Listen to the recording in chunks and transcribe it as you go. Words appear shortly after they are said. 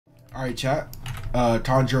Alright, chat.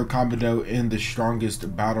 Tanjiro Kamado in the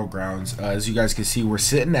strongest battlegrounds. As you guys can see, we're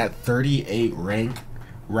sitting at 38 rank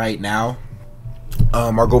right now.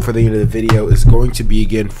 Our goal for the end of the video is going to be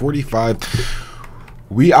again 45.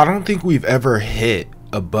 I don't think we've ever hit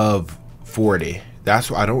above 40.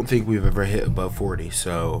 I don't think we've ever hit above 40.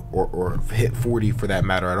 So or hit 40 for that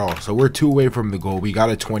matter at all. So we're 2 away from the goal. We got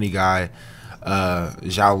a 20 guy,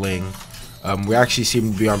 Xiaoling. We actually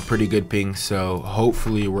seem to be on pretty good ping, so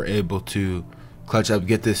hopefully we're able to clutch up,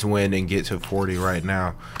 get this win, and get to 40 right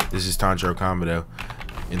now. This is Tanjiro Kamado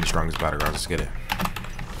in the strongest battlegrounds. Let's get it.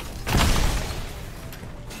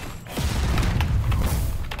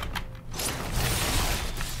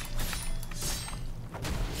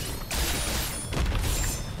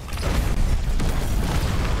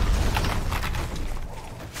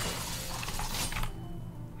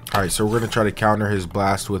 Alright, so we're going to try to counter his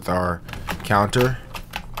blast with our counter.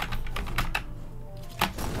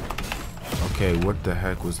 Okay, what the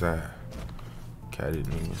heck was that? Okay, I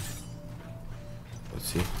didn't even... Let's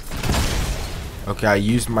see. Okay, I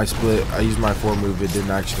used my split. I used my 4 move. It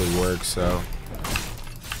didn't actually work, so...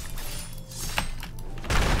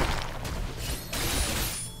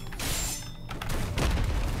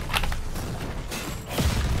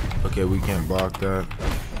 Okay, we can't block that.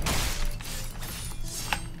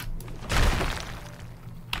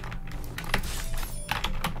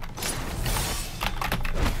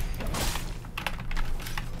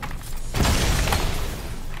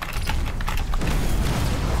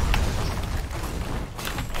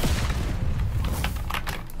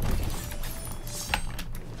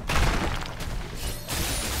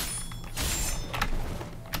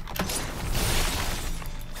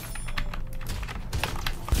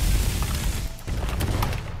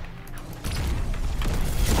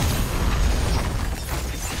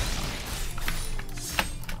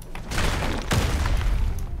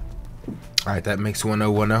 Alright, that makes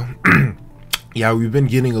 1-0-1-0. Yeah, we've been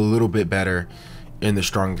getting a little bit better in the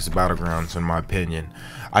strongest battlegrounds, in my opinion.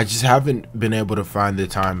 I just haven't been able to find the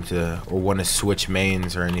time to or want to switch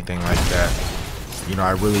mains or anything like that. You know,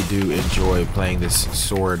 I really do enjoy playing this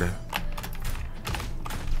sword.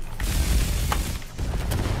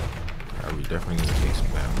 Alright, we definitely gonna take some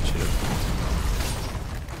damage here.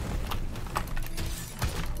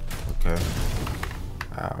 Okay.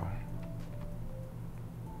 Ow.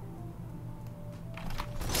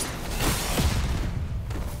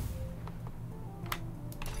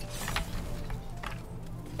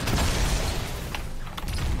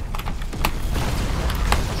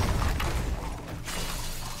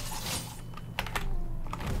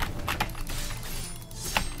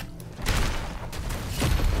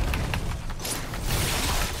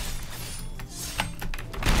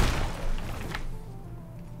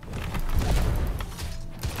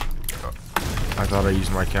 I thought I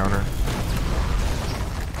used my counter.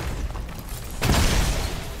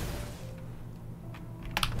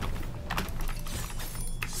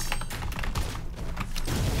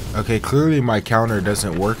 Okay, clearly my counter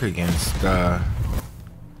doesn't work against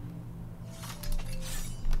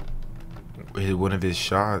one of his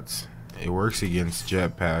shots. It works against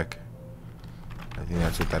Jetpack. I think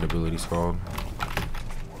that's what that ability's called.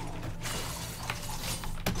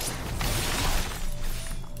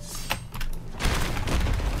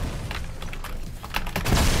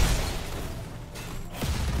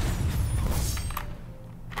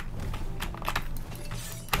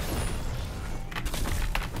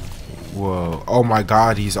 Whoa. Oh my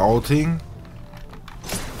god, he's ulting?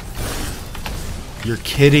 You're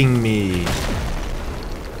kidding me.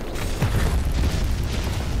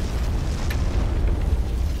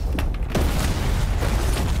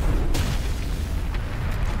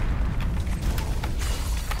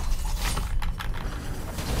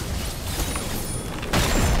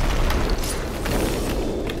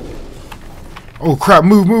 Oh crap,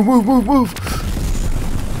 move, move, move, move, move.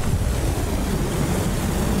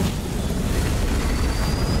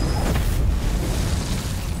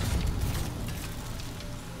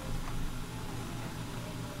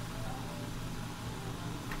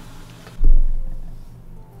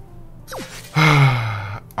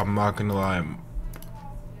 I'm not gonna lie,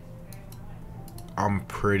 I'm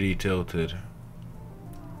pretty tilted.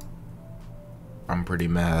 I'm pretty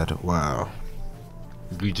mad. Wow.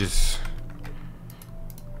 We took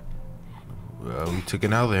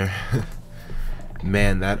an L there.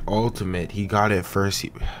 Man, that ultimate, he got it first.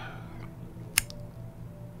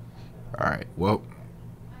 Alright, well.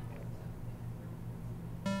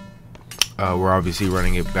 We're obviously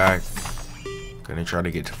running it back. Gonna try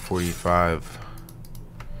to get to 45.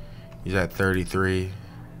 He's at 33.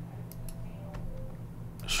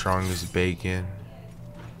 Strong as bacon.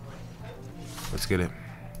 Let's get it.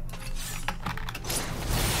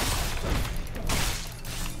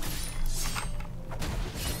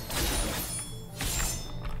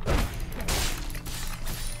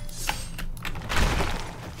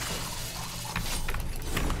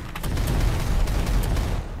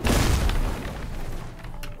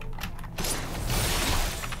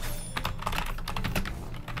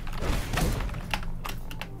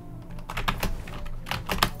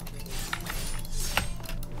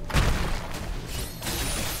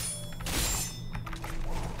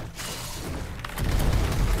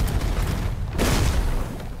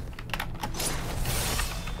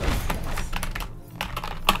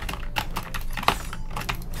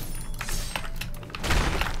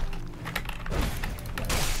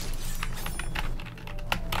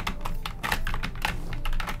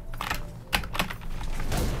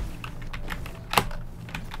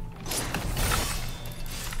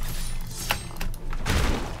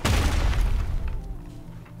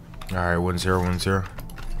 All right, 1-0, 1-0.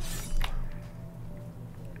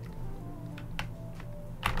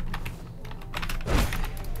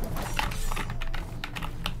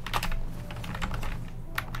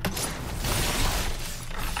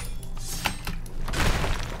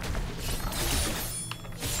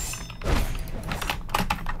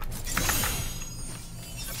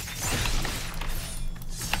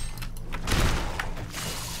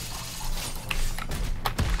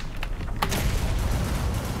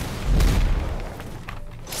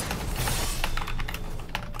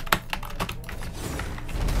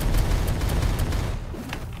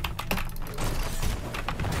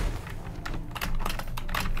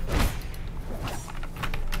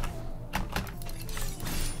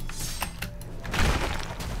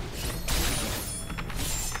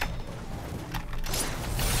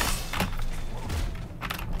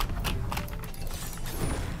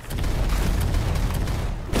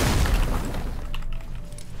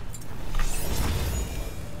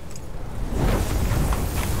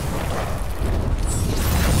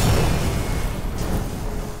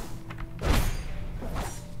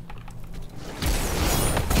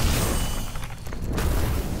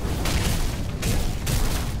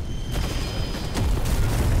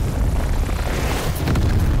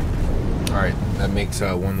 That makes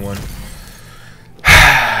 1-1.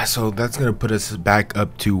 So that's gonna put us back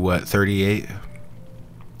up to what, 38.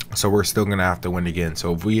 So we're still gonna have to win again.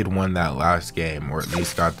 So if we had won that last game, or at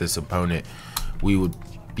least got this opponent, we would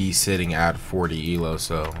be sitting at 40 elo.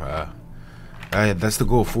 So that's the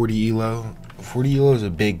goal, 40 elo. 40 elo is a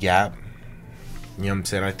big gap. You know what I'm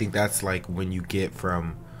saying? I think that's like when you get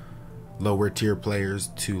from lower tier players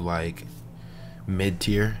to like mid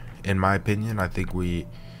tier. In my opinion, I think we're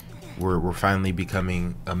finally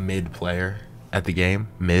becoming a mid player at the game.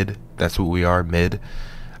 Mid, that's what we are, mid.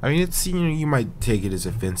 I mean, it's, you know, you might take it as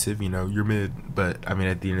offensive, you know, you're mid, but I mean,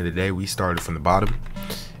 at the end of the day, we started from the bottom,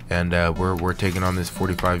 and we're taking on this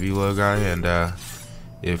 45 elo guy, and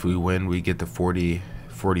if we win, we get the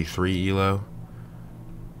 43 elo,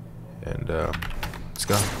 and let's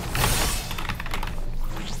go.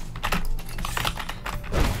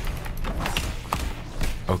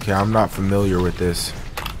 Okay, I'm not familiar with this.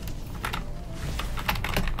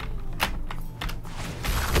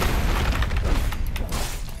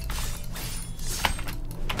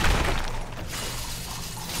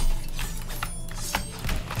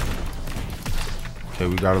 Okay,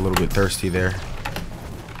 we got a little bit thirsty there.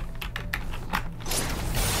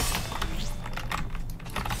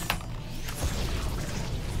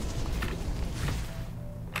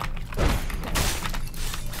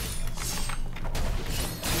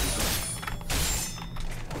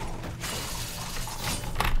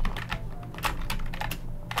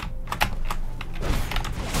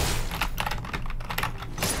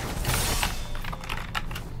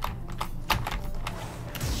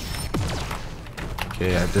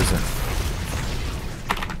 Okay, that doesn't.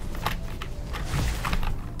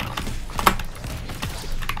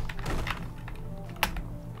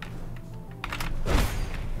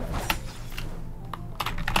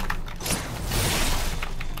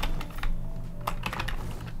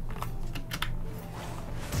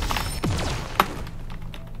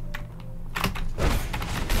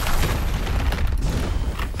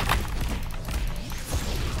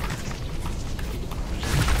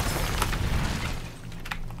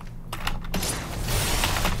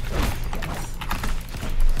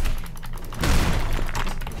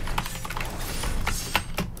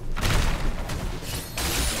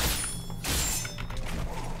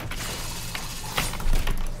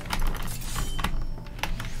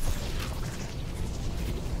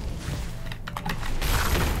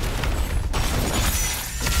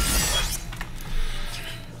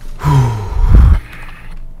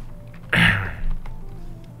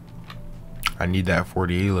 I need that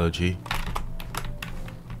 40 elo, G.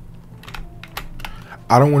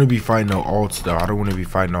 I don't want to be fighting no alts though. I don't want to be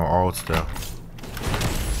fighting no alts though.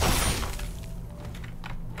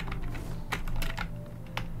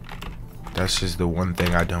 That's just the one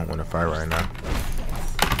thing I don't want to fight right now.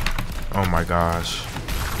 Oh my gosh.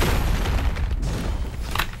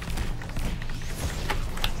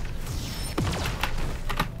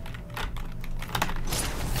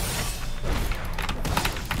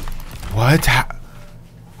 What?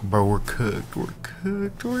 Bro, we're cooked. We're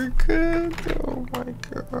cooked. We're cooked. Oh my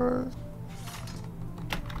god.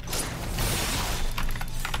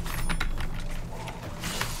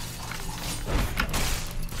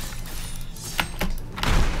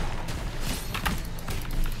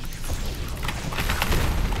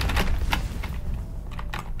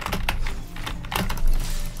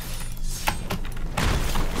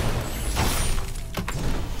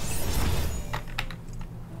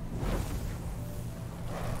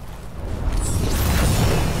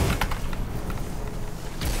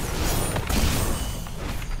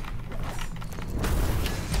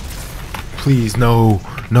 Please, no,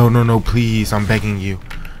 no, no, no, please, I'm begging you.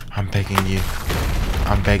 I'm begging you.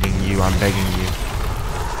 I'm begging you. I'm begging you.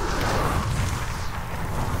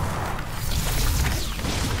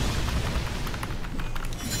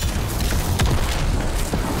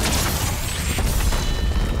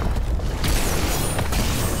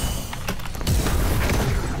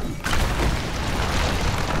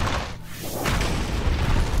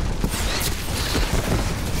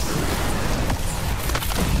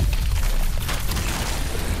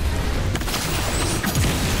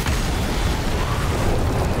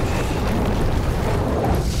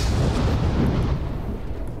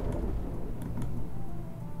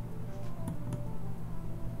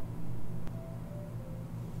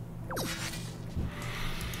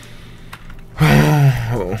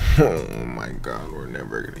 Oh my god, we're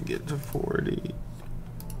never gonna get to 40.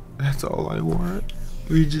 That's all I want.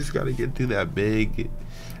 We just gotta get through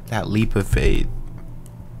that leap of faith.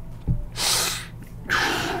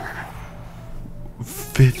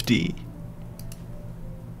 50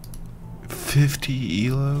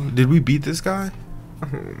 elo? Did we beat this guy? Oh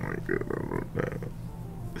my god, I don't know.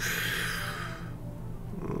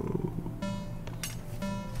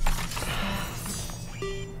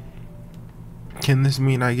 Can this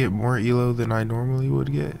mean I get more elo than I normally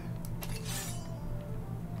would get?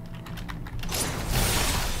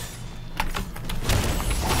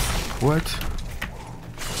 What?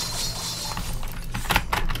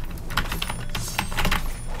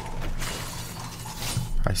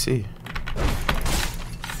 I see.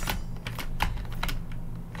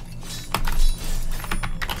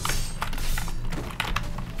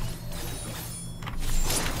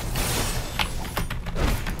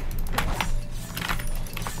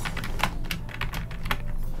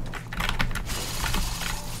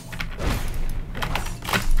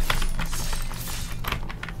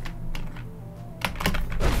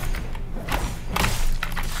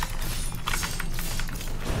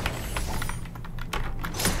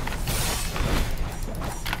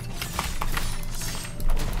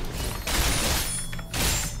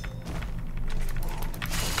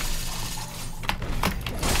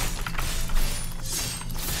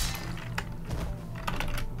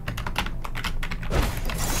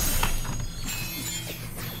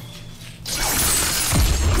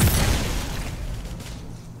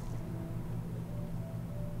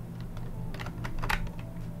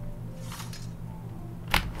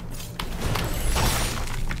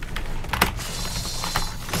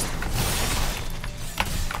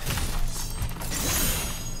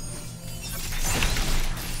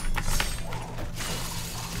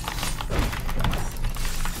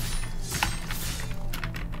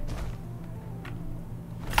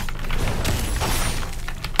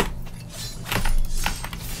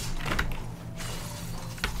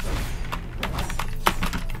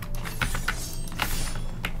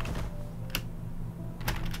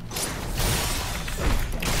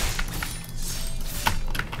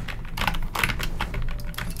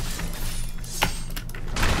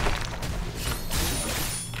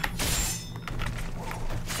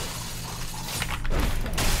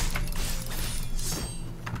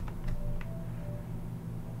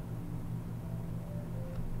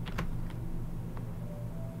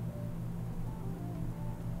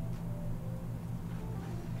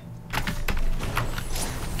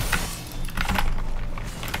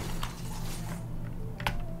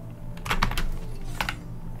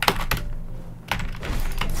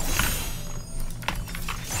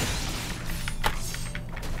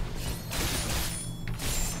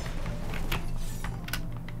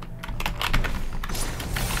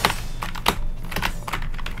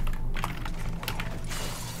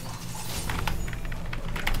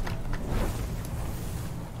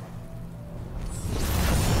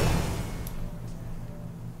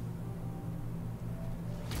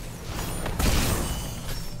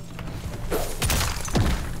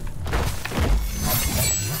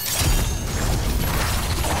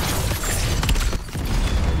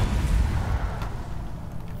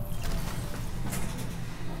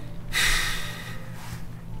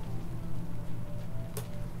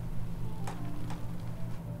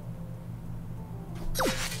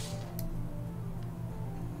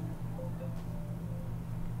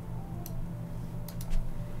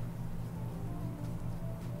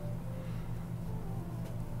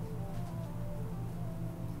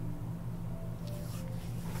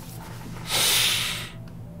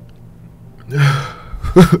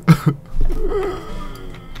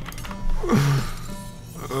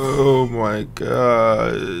 Oh my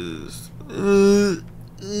gosh.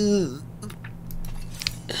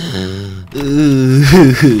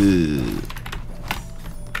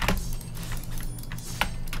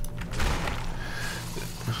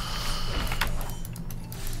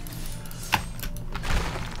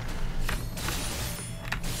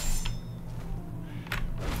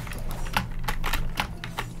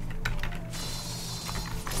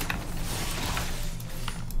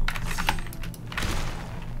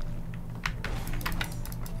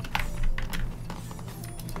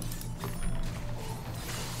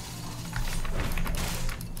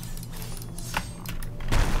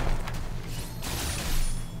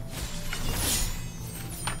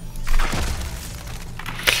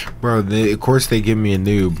 Bro, of course they give me a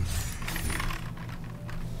noob.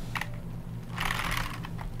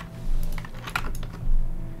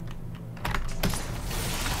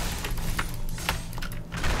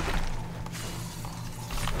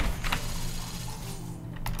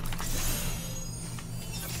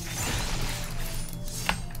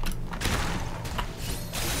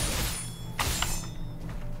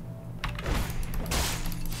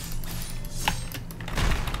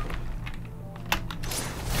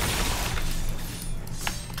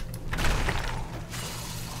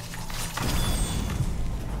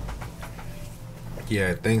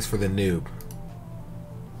 Yeah, thanks for the noob.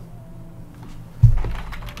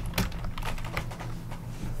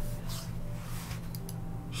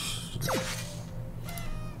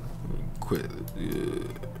 Quit.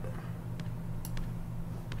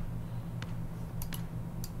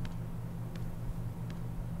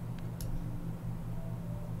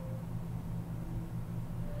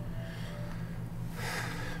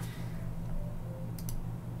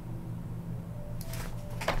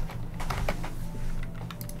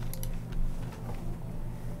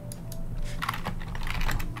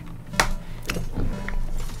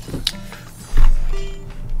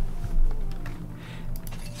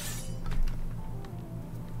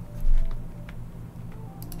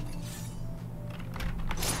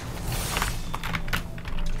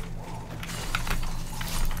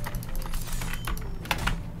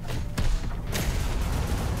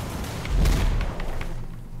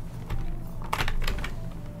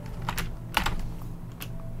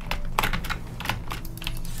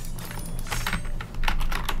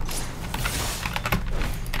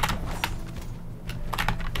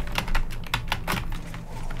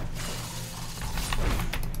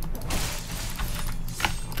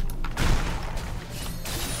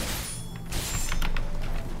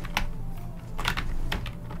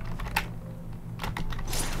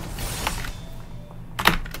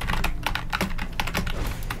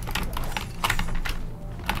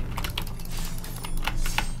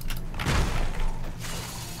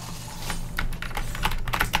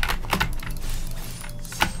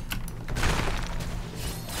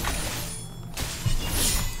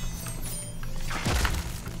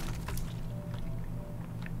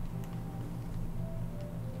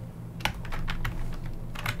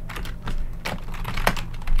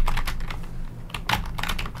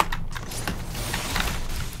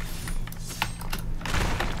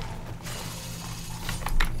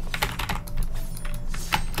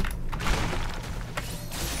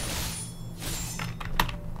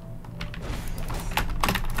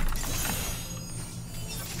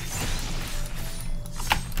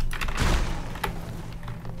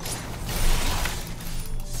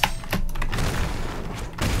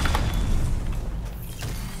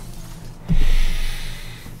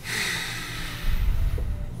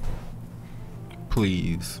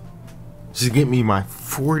 Please. Just get me my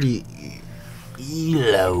 40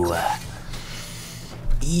 elo.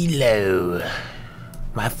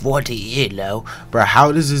 My 40 elo. Bro,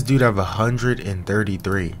 how does this dude have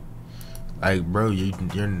 133? Like, bro,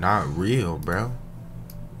 you're not real, bro.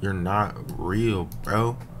 You're not real,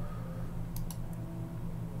 bro.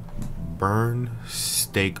 Burn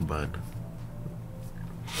steak bun.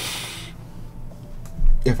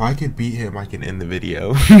 If I could beat him, I can end the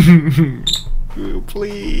video.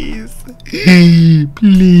 Please.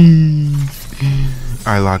 Please.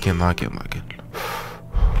 Alright, lock in.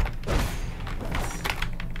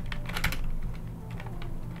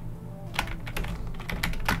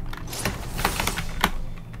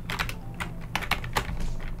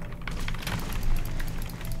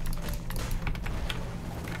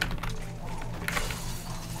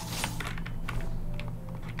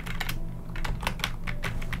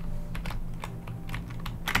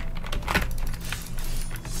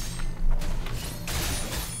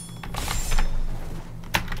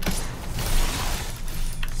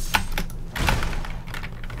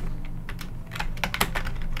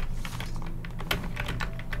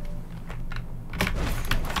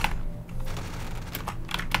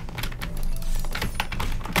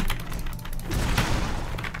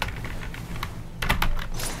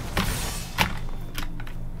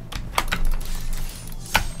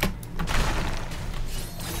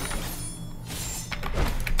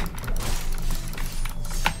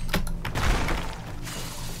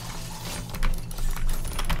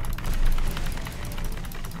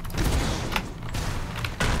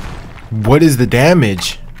 What is the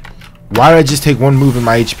damage? Why did I just take one move and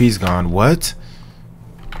my HP's gone? What?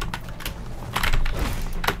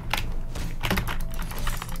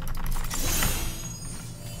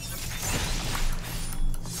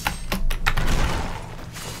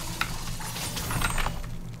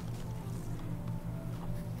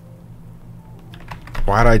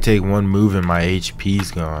 Why did I take one move and my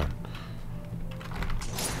HP's gone?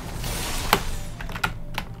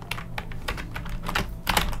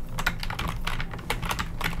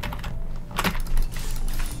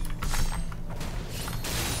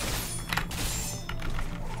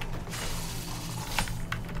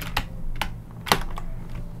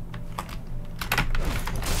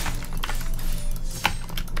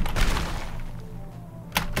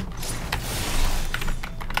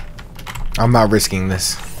 I'm not risking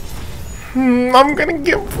this. I'm gonna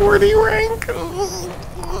get 40 rank.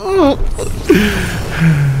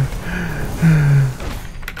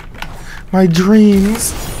 My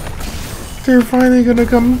dreams, they're finally gonna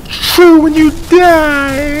come true when you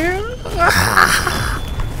die.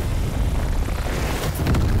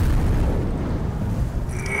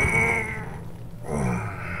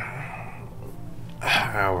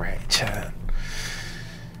 Alright, chat.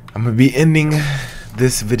 I'm gonna be ending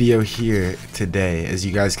this video here today. As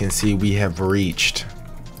you guys can see, we have reached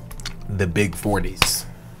the big 40s.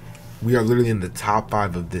 We are literally in the top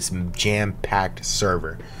 5 of this jam-packed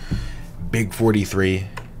server. Big 43.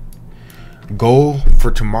 Goal for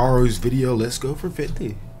tomorrow's video, let's go for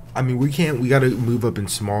 50. I mean, we gotta move up in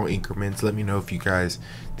small increments. Let me know if you guys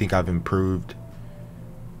think I've improved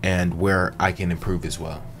and where I can improve as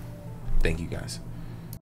well. Thank you guys.